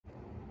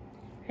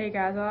Hey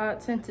guys, I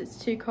thought since it's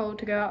too cold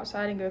to go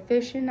outside and go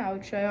fishing, I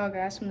would show y'all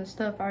guys some of the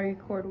stuff I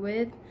record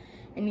with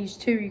and use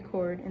to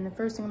record. And the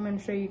first thing I'm going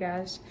to show you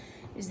guys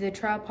is the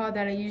tripod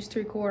that I use to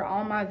record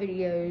all my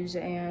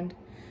videos. And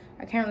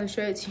I can't really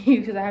show it to you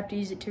because I have to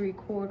use it to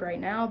record right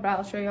now, but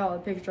I'll show y'all a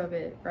picture of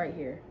it right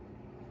here.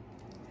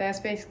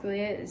 That's basically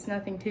it. It's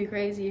nothing too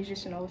crazy. It's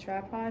just an old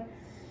tripod.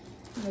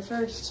 And the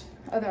first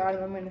other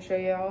item I'm going to show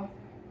y'all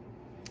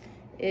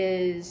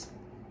is,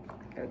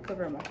 I gotta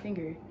cover up my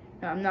finger.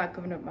 No, I'm not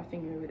covering up my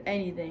finger with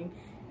anything.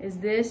 Is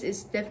this?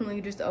 It's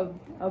definitely just a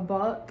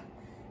buck.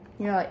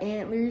 You know, like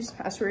antlers.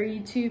 I swear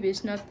YouTube,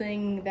 it's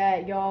nothing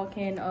that y'all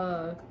can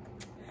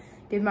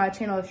give my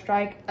channel a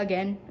strike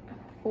again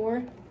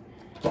for.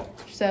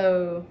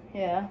 So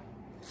yeah,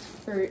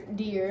 for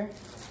deer.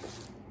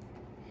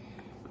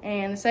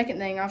 And the second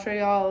thing, I'll show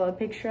y'all a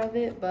picture of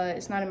it, but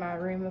it's not in my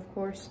room, of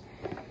course.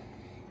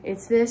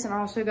 It's this, and I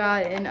also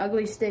got an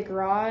ugly stick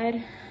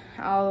rod.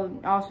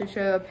 I'll also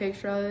show a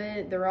picture of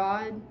it, the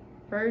rod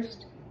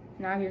first.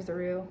 Now here's the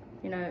reel.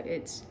 You know,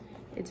 it's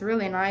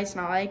really nice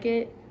and I like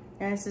it.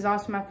 And this is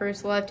also my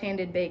first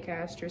left-handed bait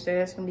caster, so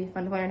that's gonna be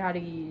fun to learn how to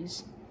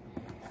use.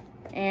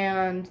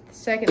 And the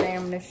second thing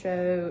I'm gonna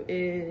show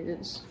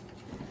is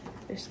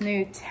this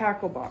new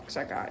tackle box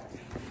I got.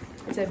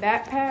 It's a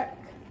backpack,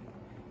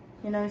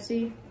 you know,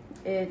 see?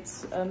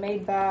 It's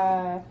made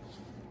by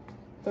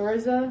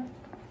Thorza,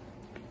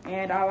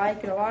 and I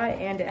like it a lot.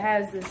 And it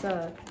has this,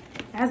 it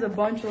has a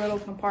bunch of little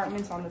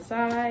compartments on the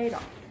side,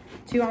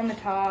 2 on the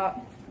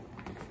top,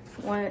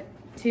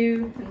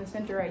 2 in the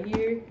center right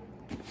here.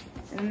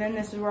 And then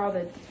this is where all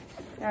the, it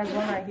has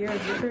one right here, a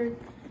zipper.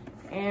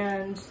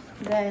 And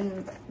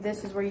then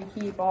this is where you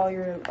keep all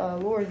your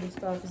lures and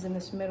stuff, is in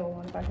this middle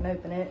one, if I can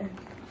open it.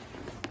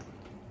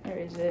 There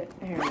is it,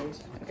 here it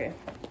is, okay.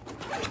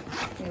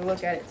 You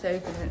look at it to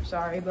open it,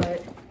 sorry,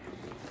 but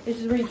this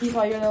is where you keep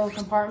all your little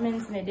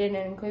compartments, and it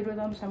didn't include with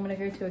them, so I'm gonna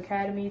go to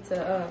Academy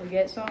to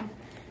get some.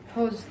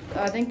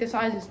 I think the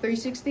size is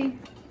 360,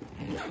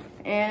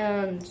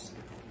 and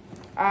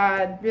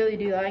I really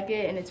do like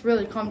it, and it's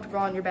really comfortable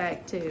on your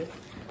back too.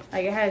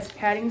 Like, it has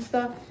padding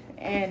stuff,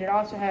 and it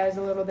also has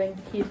a little thing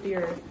to keep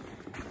your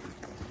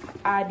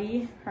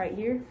ID right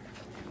here.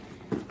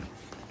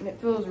 And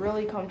it feels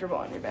really comfortable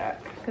on your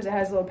back because it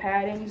has little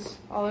paddings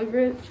all over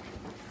it.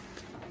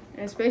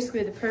 And it's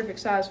basically the perfect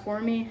size for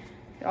me.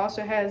 It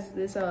also has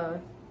this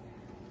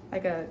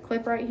like a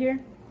clip right here,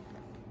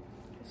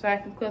 so I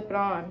can clip it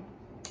on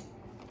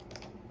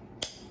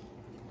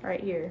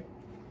right here.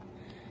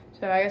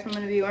 So I guess I'm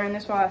gonna be wearing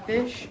this while I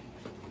fish.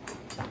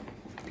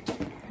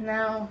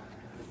 Now,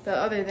 the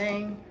other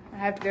thing, I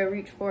have to go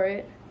reach for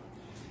it.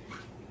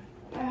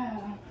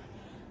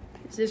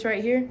 It's this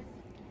right here.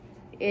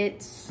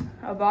 It's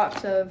a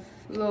box of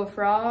little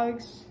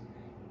frogs.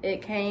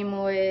 It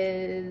came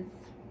with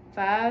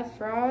 5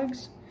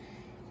 frogs,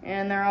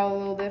 and they're all a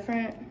little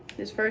different.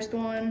 This first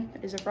one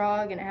is a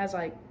frog, and it has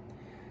like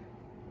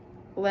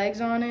legs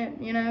on it,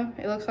 you know?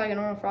 It looks like a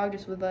normal frog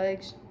just with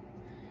legs.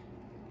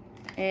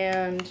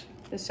 And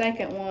the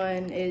second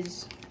one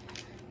is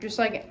just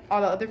like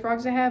all the other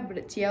frogs I have, but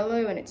it's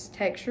yellow and it's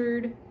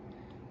textured.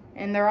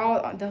 And they're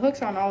all, the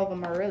hooks on all of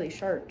them are really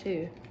sharp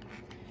too.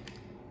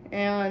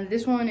 And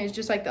this one is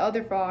just like the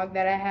other frog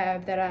that I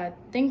have that I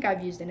think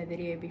I've used in a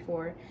video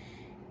before,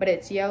 but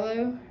it's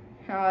yellow.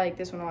 I like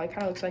this one. It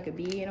kind of looks like a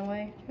bee in a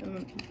way.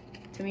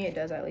 To me it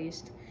does, at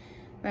least.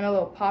 Then a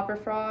little popper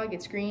frog,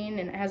 it's green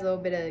and it has a little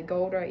bit of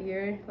gold right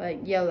here, like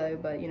yellow,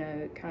 but you know,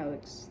 it kind of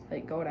looks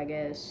like gold, I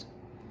guess.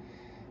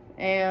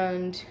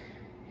 And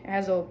it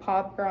has a little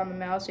popper on the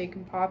mouth so you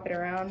can pop it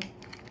around.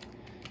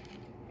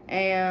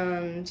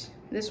 And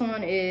this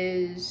one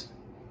is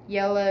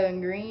yellow and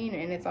green,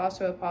 and it's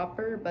also a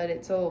popper, but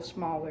it's a little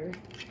smaller.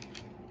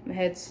 The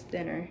head's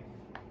thinner.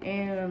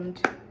 And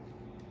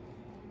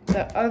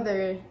the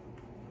other,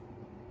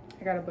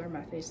 I gotta blur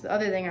my face. The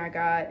other thing I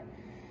got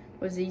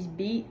was these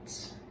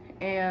beats,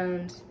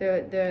 and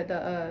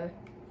I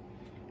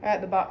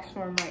got the box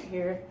for them right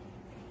here.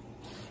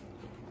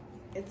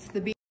 It's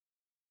the beat.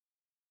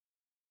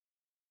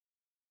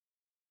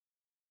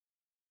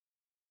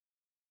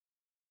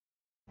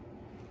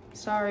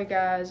 Sorry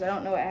guys, I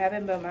don't know what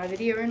happened, but my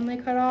video randomly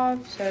cut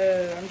off,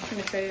 so I'm just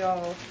gonna show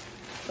y'all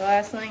the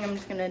last thing. I'm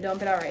just gonna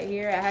dump it out right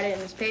here. I had it in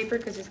this paper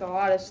because it's got a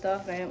lot of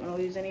stuff and I didn't want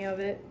to lose any of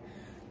it.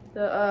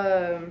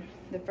 The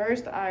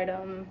first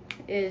item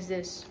is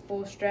this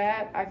full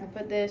strap. I can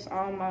put this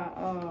on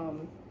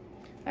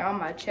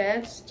my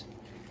chest,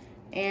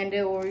 and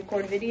it will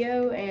record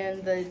video,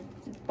 and the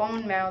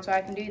phone mount, so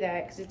I can do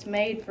that because it's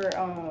made for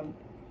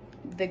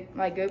the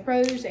like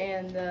GoPros,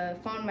 and the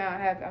phone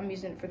mount I'm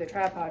using it for the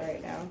tripod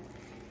right now.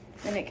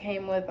 And it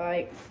came with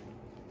like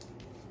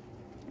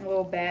a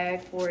little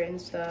bag for it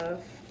and stuff,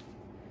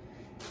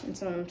 and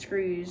some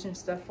screws and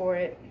stuff for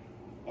it.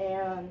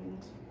 And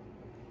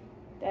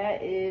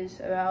that is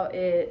about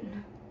it.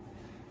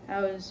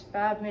 That was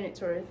 5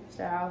 minutes worth.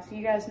 So I'll see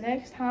you guys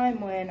next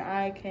time when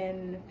I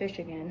can fish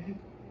again.